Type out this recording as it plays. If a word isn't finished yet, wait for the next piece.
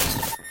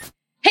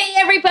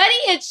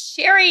it's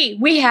Sherry.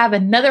 We have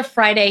another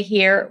Friday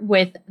here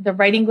with the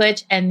Writing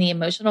Glitch and the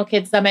Emotional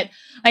Kids Summit.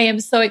 I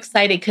am so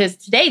excited because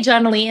today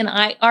Jonily and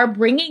I are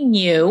bringing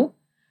you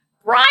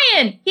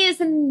Brian. He is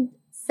a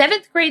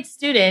 7th grade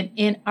student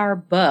in our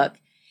book.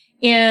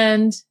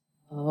 And,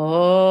 the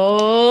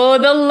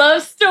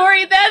love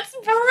story that's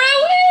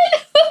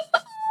brewing.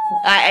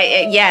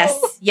 Yes.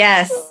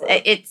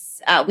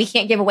 It's we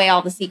can't give away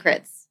all the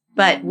secrets,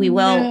 but we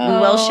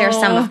will share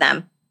some of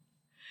them.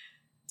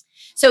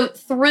 So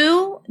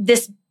through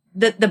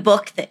the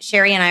book that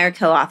Sherry and I are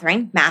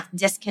co-authoring, Math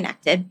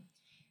Disconnected,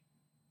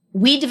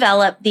 we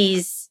develop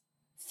these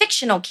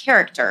fictional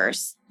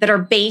characters that are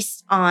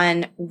based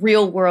on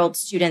real world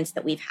students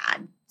that we've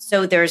had.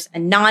 So there's a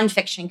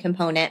nonfiction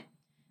component,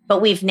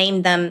 but we've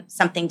named them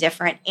something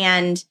different.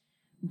 And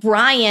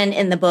Brian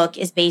in the book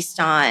is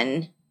based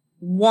on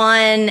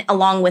one,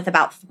 along with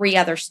about 3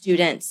 other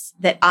students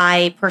that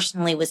I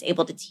personally was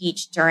able to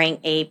teach during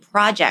a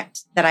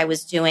project that I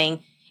was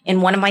doing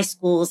in one of my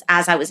schools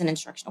as I was an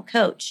instructional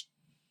coach.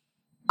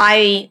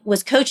 I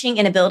was coaching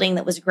in a building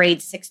that was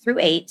grades 6 through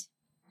 8,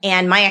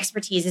 and my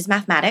expertise is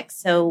mathematics.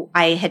 So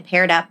I had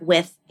paired up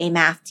with a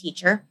math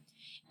teacher.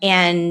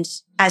 And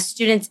as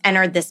students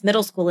entered this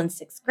middle school in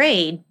 6th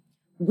grade,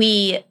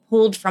 we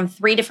pulled from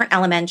 3 different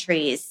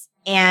elementaries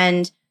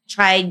and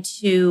tried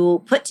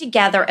to put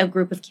together a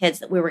group of kids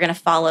that we were going to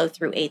follow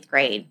through 8th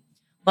grade.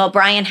 Well,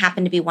 Brian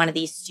happened to be one of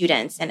these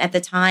students. And at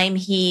the time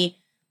he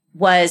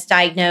was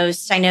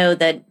diagnosed, I know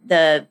that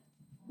the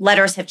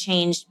letters have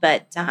changed,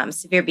 but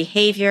severe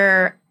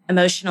behavior,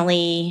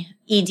 emotionally,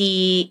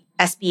 ED,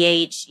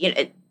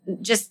 SBH,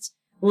 just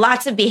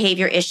lots of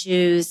behavior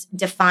issues,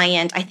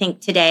 defiant. I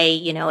think today,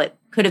 it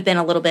could have been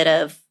a little bit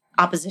of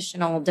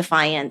oppositional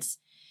defiance.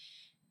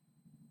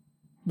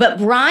 But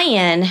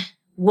Brian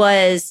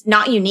was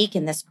not unique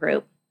in this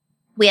group.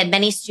 We had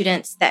many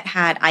students that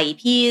had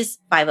IEPs,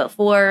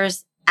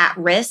 504s, at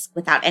risk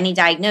without any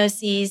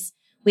diagnoses.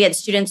 We had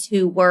students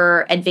who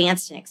were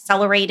advanced and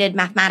accelerated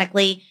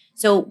mathematically.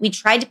 So we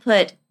tried to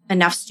put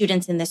enough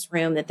students in this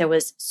room that there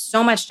was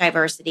so much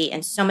diversity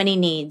and so many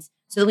needs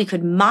so that we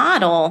could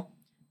model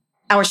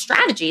our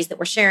strategies that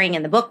we're sharing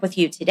in the book with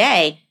you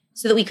today,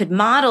 so that we could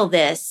model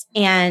this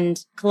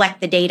and collect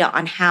the data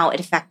on how it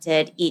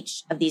affected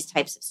each of these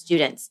types of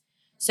students.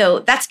 So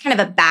that's kind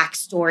of a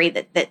backstory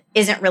that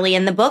isn't really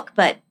in the book,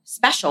 but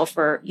special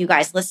for you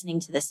guys listening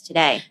to this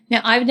today.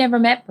 Now, I've never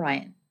met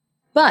Brian,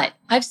 but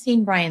I've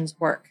seen Brian's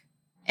work,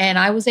 and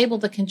I was able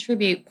to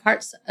contribute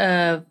parts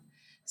of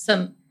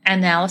some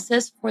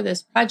analysis for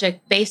this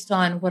project based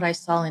on what I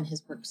saw in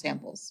his work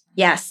samples.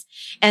 Yes.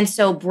 And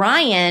so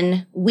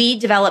Brian, we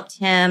developed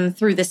him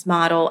through this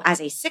model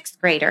as a 6th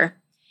grader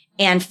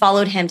and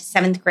followed him to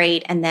 7th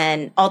grade and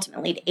then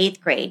ultimately to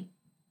 8th grade.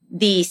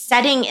 The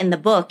setting in the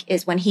book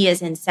is when he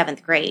is in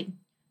 7th grade.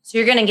 So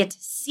you're going to get to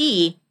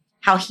see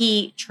how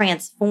he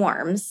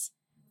transforms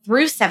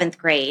through 7th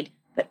grade,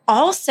 but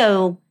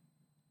also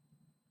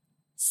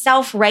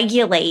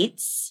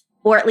self-regulates,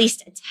 or at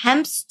least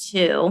attempts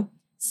to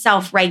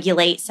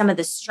self-regulate some of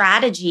the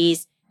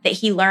strategies that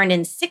he learned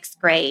in 6th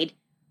grade,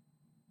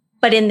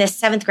 but in this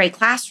 7th grade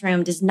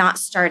classroom does not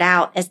start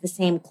out as the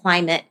same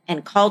climate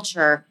and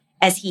culture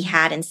as he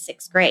had in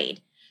 6th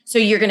grade. So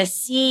you're going to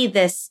see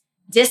this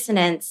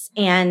dissonance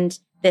and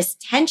this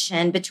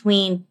tension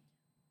between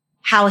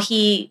how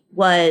he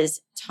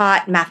was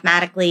taught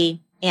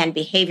mathematically and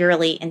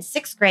behaviorally in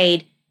 6th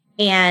grade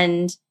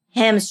and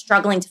him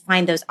struggling to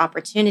find those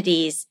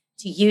opportunities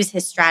to use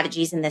his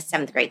strategies in this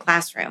 7th grade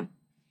classroom.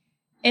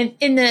 And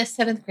in the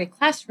 7th grade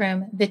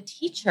classroom, the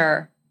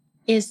teacher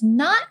is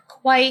not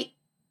quite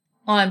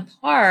on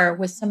par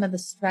with some of the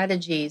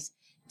strategies,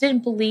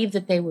 didn't believe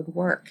that they would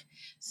work.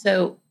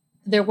 So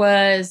there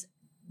was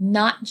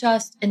not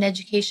just an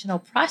educational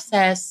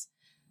process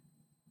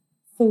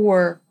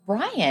for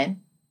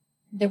Brian,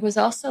 there was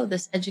also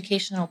this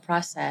educational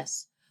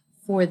process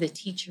for the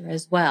teacher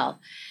as well.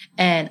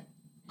 And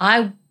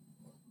I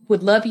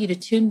would love you to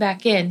tune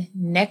back in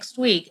next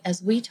week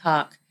as we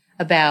talk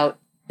about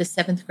the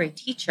 7th grade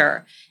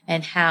teacher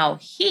and how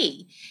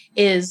he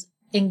is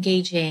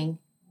engaging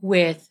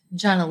with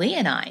Jonily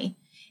and I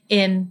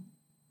in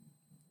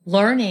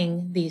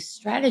learning these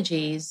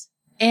strategies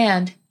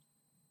and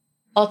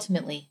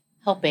ultimately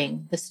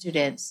helping the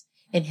students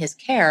in his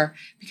care,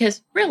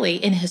 because really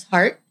in his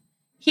heart,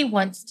 he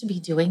wants to be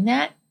doing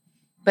that,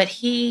 but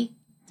he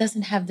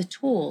doesn't have the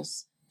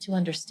tools to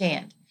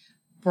understand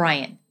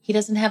Brian. He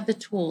doesn't have the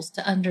tools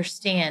to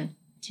understand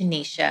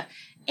Tanisha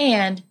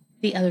and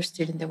the other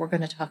student that we're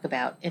going to talk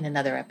about in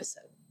another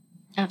episode.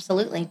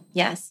 Absolutely.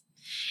 Yes.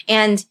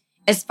 And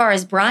as far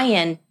as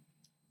Brian,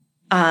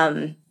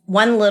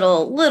 one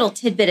little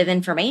tidbit of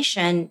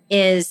information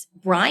is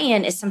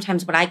Brian is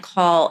sometimes what I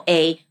call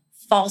a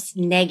false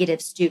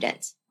negative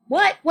student.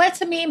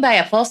 What's it mean by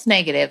a false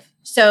negative?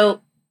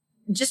 So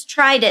just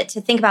try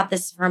to think about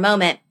this for a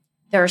moment.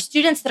 There are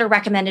students that are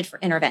recommended for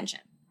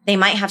intervention. They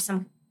might have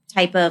some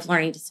type of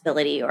learning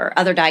disability or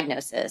other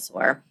diagnosis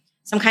or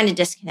some kind of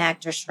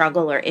disconnect or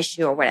struggle or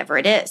issue or whatever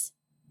it is.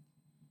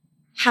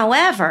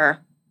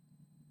 However,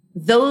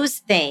 those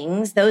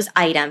things, those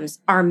items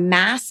are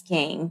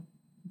masking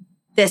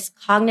this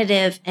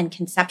cognitive and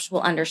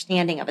conceptual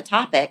understanding of a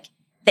topic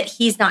that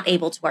he's not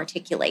able to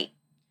articulate.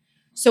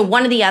 So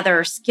one of the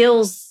other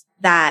skills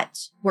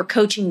that we're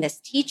coaching this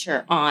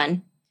teacher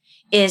on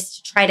is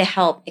to try to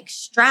help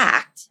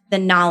extract the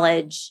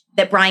knowledge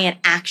that Brian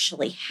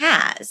actually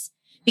has.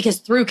 Because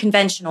through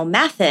conventional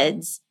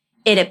methods,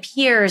 it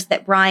appears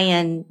that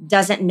Brian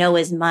doesn't know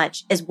as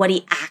much as what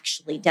he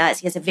actually does.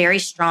 He has a very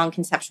strong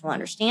conceptual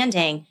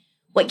understanding.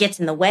 What gets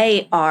in the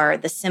way are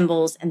the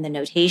symbols and the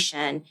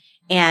notation.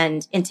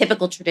 And in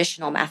typical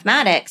traditional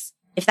mathematics,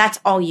 if that's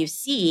all you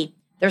see,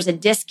 there's a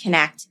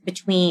disconnect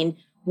between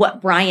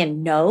what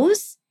Brian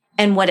knows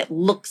and what it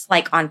looks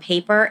like on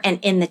paper and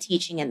in the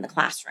teaching in the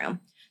classroom.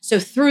 So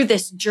through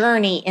this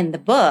journey in the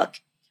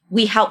book,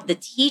 we help the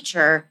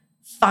teacher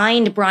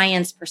find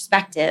Brian's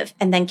perspective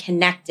and then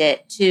connect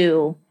it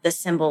to the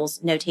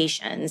symbols,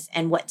 notations,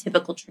 and what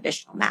typical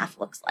traditional math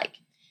looks like.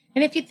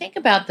 And if you think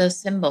about those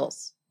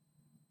symbols,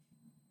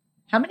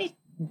 how many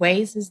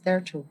ways is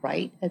there to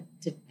write a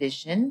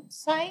division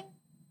sign?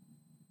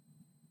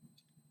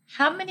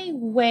 How many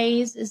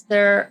ways is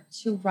there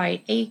to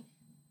write a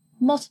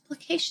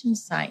multiplication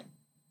sign?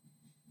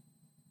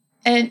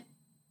 And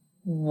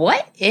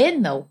what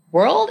in the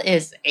world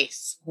is a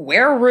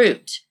square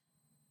root?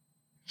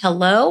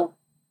 Hello?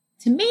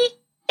 To me,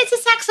 it's a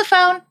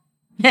saxophone.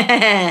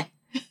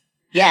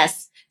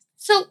 Yes.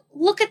 So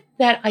look at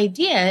that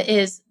idea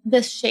is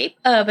the shape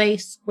of a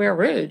square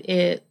root.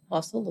 It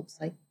also looks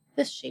like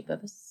the shape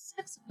of a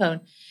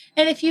saxophone.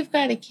 And if you've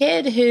got a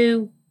kid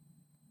who,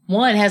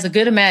 one, has a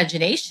good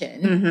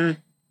imagination,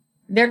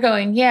 they're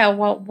going, yeah,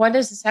 well, what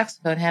does a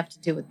saxophone have to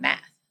do with math?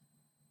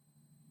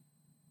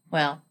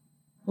 Well,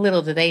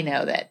 little do they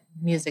know that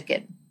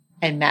music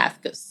and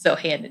math goes so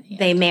hand in hand.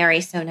 They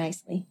marry so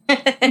nicely.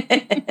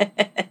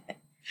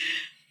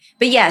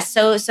 But yes,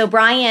 so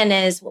Brian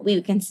is what we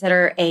would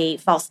consider a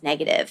false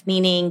negative,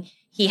 meaning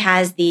he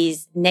has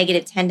these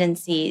negative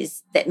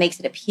tendencies that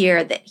makes it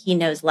appear that he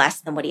knows less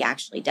than what he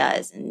actually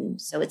does. And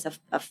so it's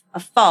a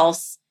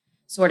false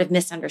sort of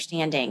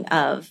misunderstanding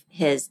of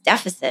his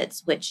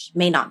deficits, which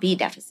may not be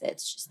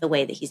deficits, just the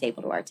way that he's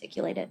able to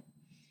articulate it.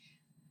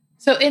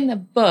 So in the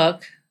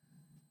book,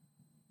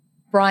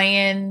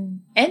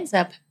 Brian ends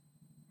up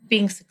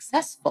being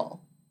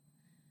successful,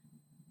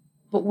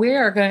 but we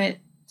are going to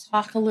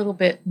talk a little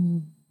bit.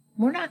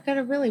 We're not going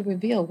to really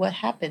reveal what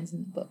happens in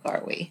the book,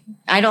 are we?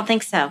 I don't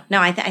think so. No,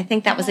 I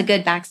think that was a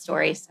good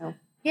backstory. So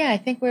yeah, I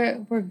think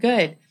we're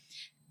good.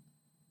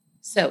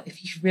 So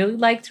if you really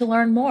like to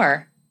learn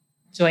more,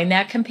 join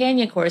that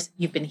companion course.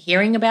 You've been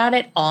hearing about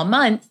it all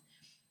month.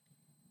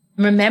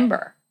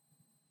 Remember,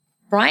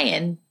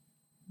 Brian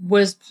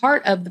was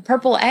part of the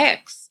Purple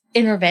X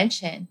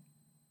intervention.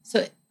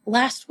 So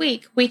last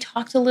week, we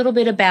talked a little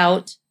bit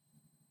about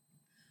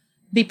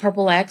the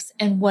Purple X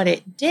and what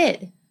it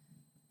did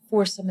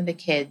for some of the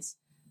kids.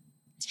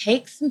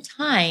 Take some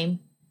time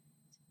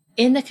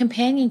in the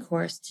companion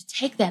course to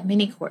take that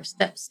mini course.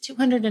 That's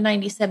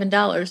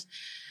 $297,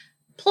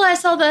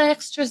 plus all the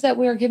extras that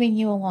we're giving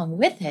you along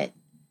with it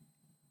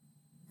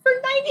for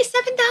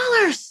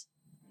 $97.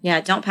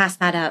 Yeah, don't pass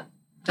that up.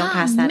 Don't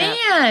pass that up.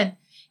 Man,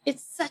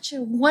 it's such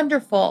a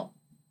wonderful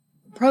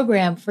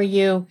program for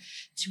you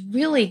to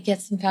really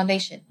get some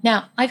foundation.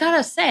 Now, I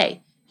gotta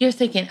say, you're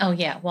thinking, oh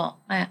yeah,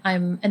 well,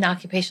 I'm an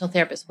occupational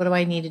therapist. What do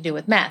I need to do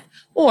with math?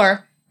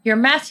 Or you're a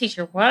math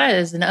teacher. What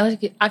is an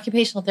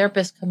occupational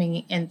therapist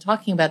coming and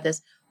talking about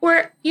this?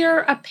 Or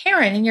you're a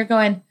parent and you're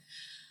going,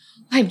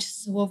 I'm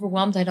just so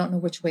overwhelmed. I don't know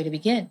which way to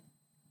begin.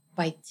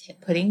 By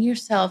putting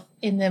yourself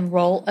in the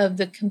role of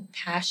the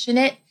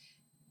compassionate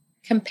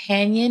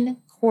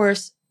companion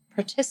course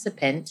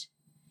participant,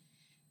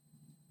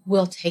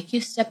 will take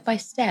you step by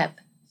step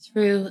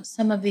through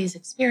some of these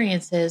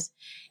experiences,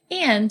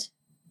 and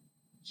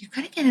you're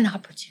going to get an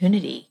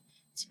opportunity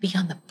to be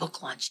on the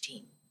book launch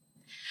team.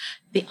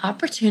 The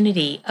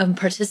opportunity of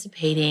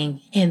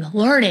participating in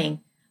learning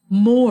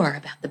more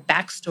about the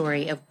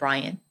backstory of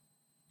Brian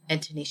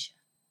and Tanisha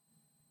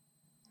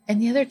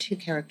and the other two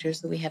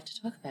characters that we have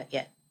to talk about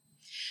yet.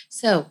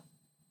 So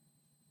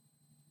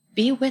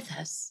be with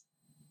us,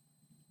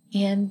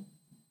 and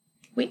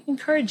we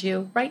encourage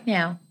you right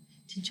now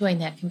to join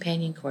that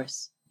companion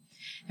course.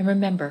 And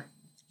remember,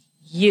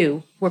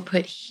 you were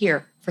put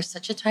here for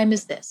such a time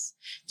as this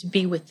to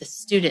be with the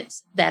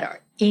students that are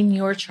in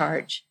your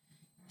charge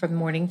from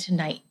morning to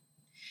night.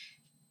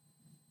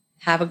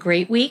 Have a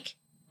great week,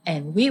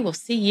 and we will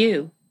see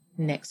you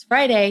next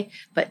Friday.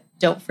 But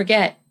don't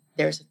forget,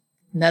 there's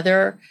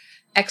another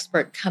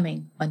expert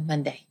coming on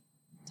Monday.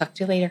 Talk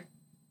to you later.